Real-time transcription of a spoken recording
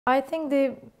I think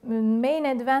the main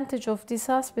advantage of this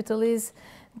hospital is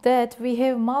that we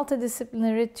have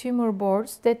multidisciplinary tumor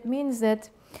boards. That means that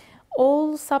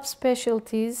all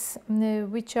subspecialties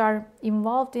which are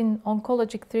involved in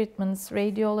oncologic treatments,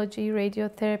 radiology,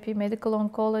 radiotherapy, medical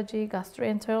oncology,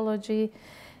 gastroenterology,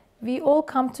 we all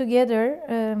come together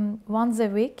once a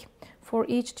week for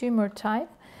each tumor type,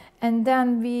 and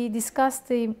then we discuss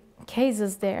the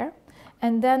cases there,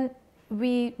 and then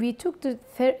we took the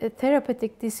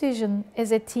therapeutic decision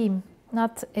as a team,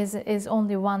 not as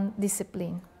only one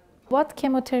discipline. What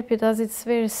chemotherapy does, it's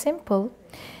very simple.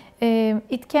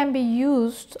 It can be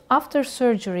used after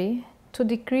surgery to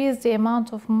decrease the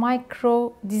amount of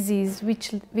micro disease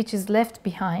which is left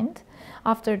behind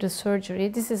after the surgery.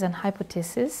 This is an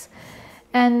hypothesis.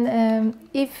 And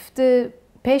if the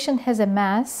patient has a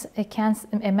mass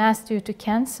due to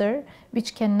cancer,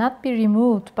 which cannot be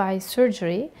removed by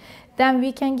surgery, then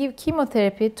we can give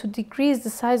chemotherapy to decrease the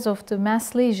size of the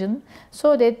mass lesion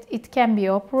so that it can be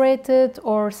operated,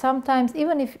 or sometimes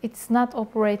even if it's not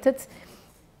operated,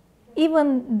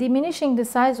 even diminishing the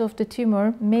size of the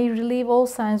tumor may relieve all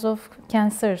signs of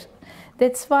cancer.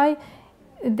 That's why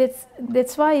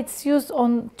it's used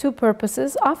on two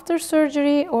purposes: after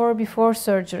surgery or before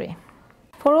surgery.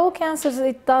 For all cancers,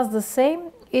 it does the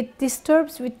same. It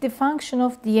disturbs with the function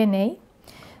of DNA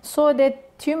so that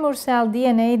tumor cell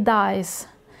DNA dies.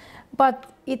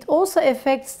 But it also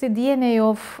affects the DNA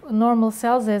of normal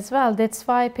cells as well. That's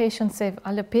why patients have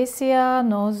alopecia,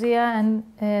 nausea, and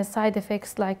side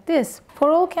effects like this.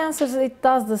 For all cancers, it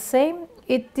does the same.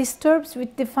 It disturbs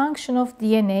with the function of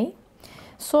DNA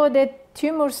so that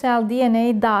tumor cell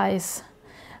DNA dies.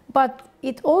 But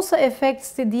it also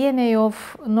affects the DNA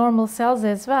of normal cells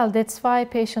as well. That's why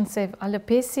patients have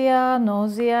alopecia,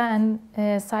 nausea, and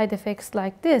side effects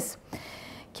like this.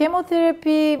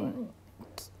 Chemotherapy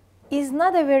is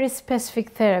not a very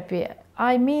specific therapy.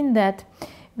 I mean that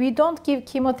we don't give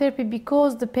chemotherapy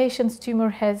because the patient's tumor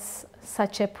has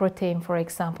such a protein, for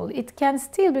example. It can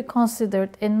still be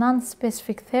considered a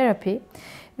non-specific therapy.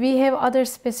 We have other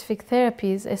specific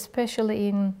therapies, especially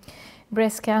in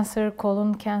breast cancer,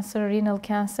 colon cancer, renal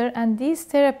cancer, and these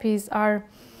therapies are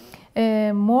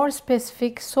more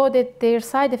specific so that their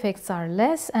side effects are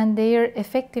less and their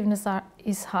effectiveness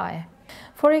is high.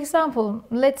 For example,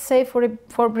 let's say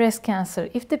for breast cancer,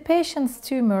 if the patient's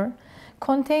tumor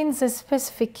contains a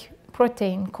specific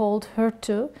protein called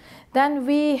HER2, then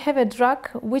we have a drug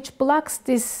which blocks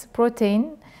this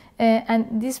protein,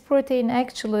 and this protein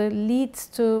actually leads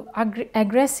to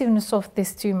aggressiveness of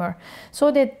this tumor.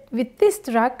 So that with this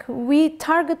drug, we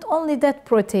target only that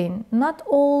protein, not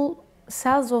all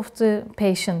cells of the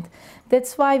patient.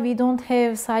 That's why we don't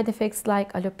have side effects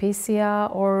like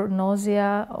alopecia or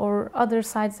nausea or other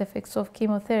side effects of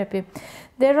chemotherapy.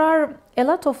 There are a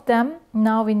lot of them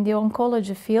now in the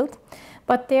oncology field,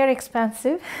 but they are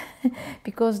expensive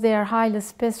because they are highly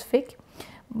specific.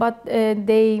 But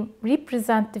they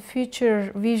represent the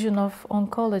future vision of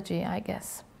oncology, I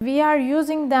guess. We are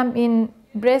using them in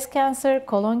breast cancer,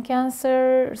 colon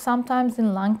cancer, sometimes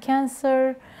in lung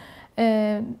cancer,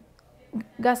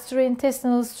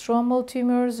 gastrointestinal stromal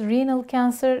tumors, renal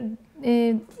cancer.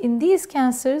 In these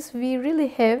cancers, we really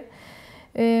have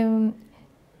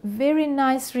very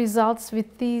nice results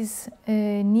with these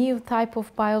new type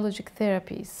of biologic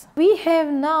therapies. We have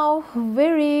now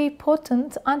very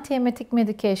potent antiemetic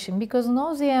medication because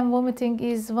nausea and vomiting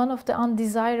is one of the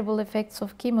undesirable effects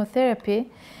of chemotherapy.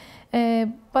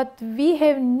 But we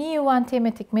have new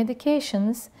antiemetic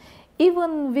medications.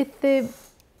 Even with the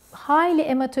highly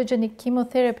emetogenic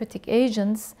chemotherapeutic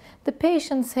agents, the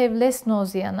patients have less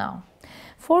nausea now.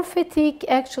 For fatigue,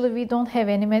 actually, we don't have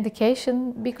any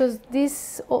medication because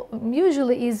this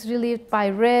usually is relieved by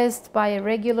rest, by a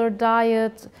regular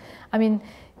diet. I mean,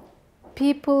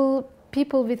 people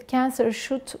with cancer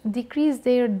should decrease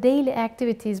their daily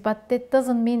activities, but that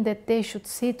doesn't mean that they should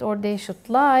sit or they should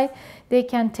lie. They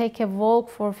can take a walk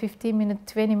for 15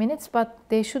 minutes, 20 minutes, but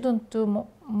they shouldn't do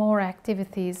more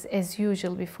activities as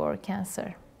usual before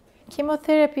cancer.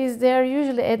 Chemotherapies, they are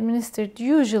usually administered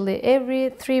every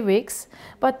 3 weeks,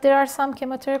 but there are some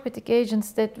chemotherapeutic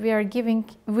agents that we are giving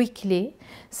weekly.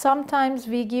 Sometimes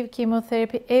we give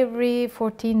chemotherapy every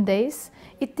 14 days.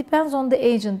 It depends on the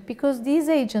agent because these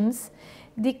agents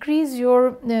decrease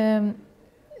your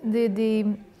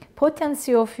the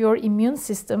potency of your immune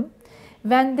system.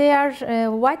 When they are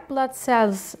white blood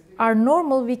cells are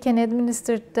normal, we can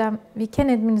administer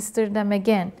them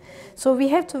again. So we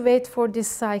have to wait for this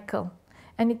cycle,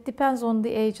 and it depends on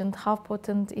the agent how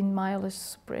potent in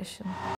myelosuppression.